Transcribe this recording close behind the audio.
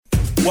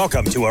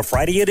Welcome to a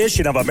Friday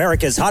edition of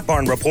America's Hot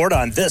Barn Report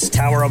on this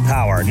Tower of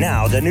Power.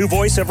 Now, the new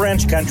voice of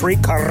ranch country,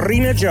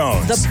 Karina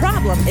Jones. The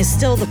problem is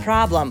still the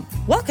problem.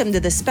 Welcome to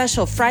the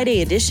special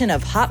Friday edition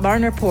of Hot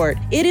Barn Report.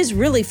 It is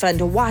really fun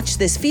to watch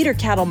this feeder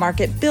cattle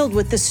market build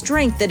with the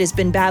strength that has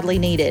been badly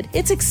needed.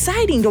 It's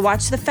exciting to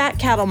watch the fat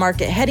cattle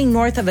market heading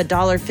north of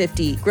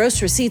 $1.50.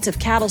 Gross receipts of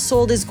cattle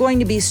sold is going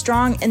to be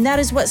strong, and that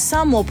is what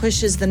some will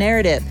push as the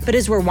narrative. But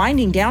as we're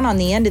winding down on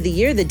the end of the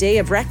year, the day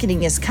of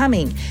reckoning is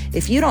coming.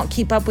 If you don't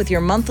keep up with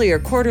your monthly or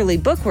quarterly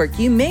bookwork,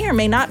 you may or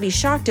may not be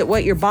shocked at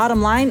what your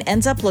bottom line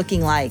ends up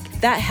looking like.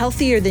 That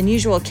healthier than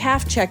usual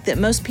calf check that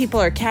most people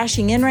are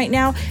cashing in right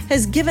now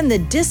has given the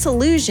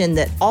disillusion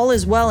that all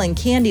is well in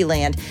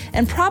Candyland,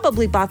 and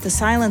probably bought the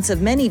silence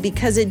of many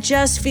because it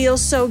just feels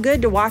so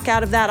good to walk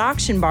out of that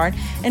auction barn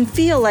and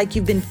feel like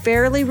you've been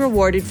fairly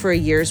rewarded for a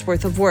year's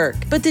worth of work.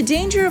 But the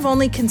danger of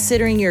only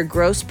considering your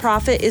gross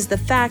profit is the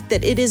fact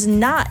that it is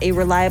not a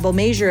reliable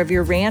measure of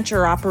your ranch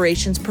or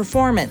operations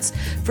performance.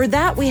 For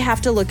that, we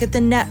have to look at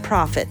the net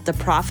profit, the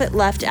profit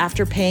left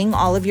after paying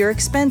all of your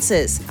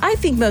expenses. I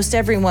think most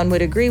everyone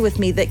would agree with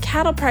me that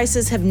cattle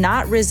prices have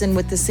not risen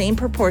with the same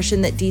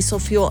proportion that diesel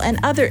fuel and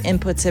other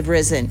inputs have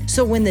risen.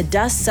 So when the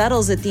dust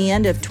settles at the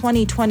end of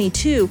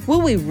 2022,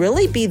 will we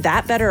really be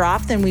that better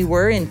off than we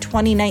were in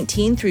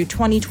 2019 through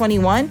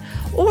 2021?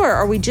 Or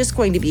are we just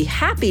going to be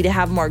happy to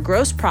have more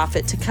gross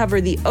profit to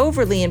cover the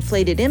overly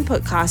inflated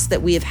input costs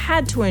that we have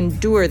had to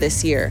endure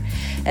this year?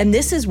 And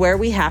this is where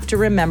we have to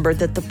remember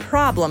that the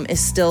problem is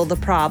still the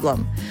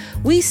problem.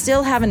 We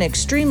still have an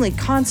extremely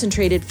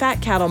concentrated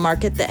fat cattle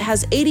market that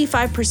has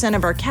 85%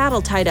 of our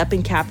cattle tied up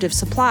in captive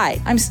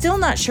supply. I'm still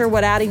not sure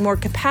what adding more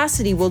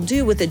capacity will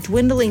do with a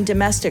dwindling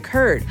domestic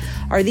herd.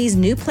 Are these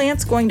new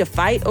plants going to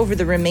fight over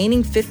the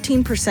remaining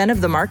 15%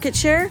 of the market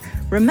share?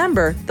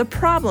 Remember, the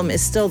problem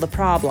is still the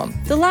problem.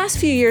 The last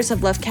few years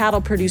have left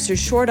cattle producers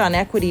short on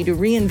equity to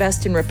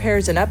reinvest in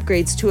repairs and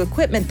upgrades to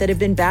equipment that have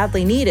been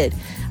badly needed.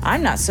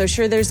 I'm not so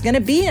sure there's going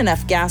to be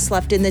enough gas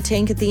left in the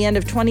tank at the end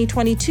of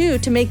 2022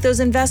 to make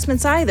those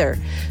investments either.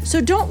 So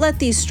don't let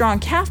these strong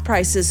calf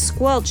prices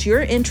squelch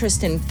your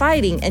interest in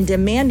fighting and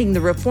demanding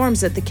the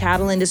reforms that the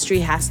cattle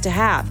industry has to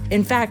have.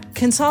 In fact,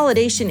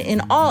 consolidation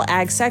in all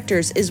ag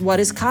sectors is what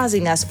is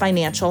causing us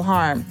financial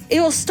harm. It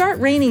will start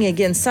raining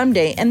again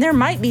someday, and there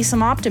might be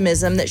some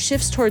optimism that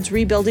shifts towards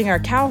rebuilding our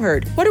cow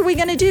herd. What are we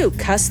going to do?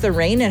 Cuss the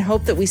rain and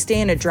hope that we stay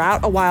in a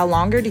drought a while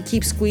longer to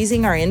keep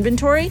squeezing our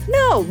inventory?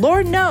 No,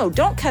 Lord, no.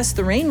 Don't cuss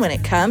the rain when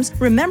it comes.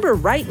 Remember,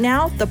 right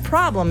now, the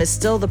problem is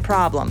still the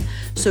problem.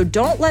 So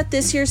don't let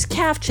this year's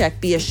calf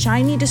check be a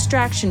shiny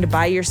distraction to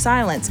buy your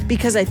silence,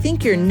 because I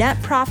think your net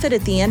profit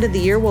at the end of the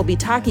year will be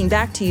talking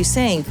back to you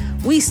saying,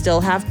 we still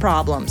have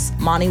problems.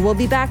 Monty will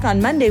be back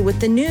on Monday with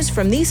the news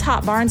from these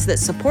hot barns that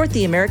support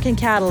the American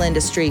cattle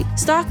industry: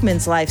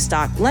 Stockman's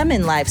Livestock,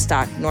 Lemon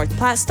Livestock, North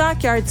Platte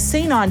Stockyards,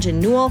 St. Onge and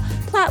Newell,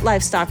 Platte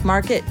Livestock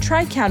Market,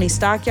 Tri-County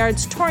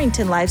Stockyards,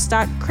 Torrington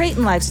Livestock,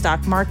 Creighton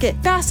Livestock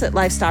Market, Bassett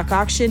Livestock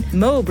Auction,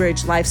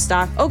 Mowbridge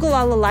Livestock,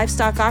 Ogallala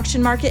Livestock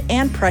Auction Market,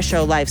 and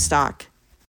Presho Livestock.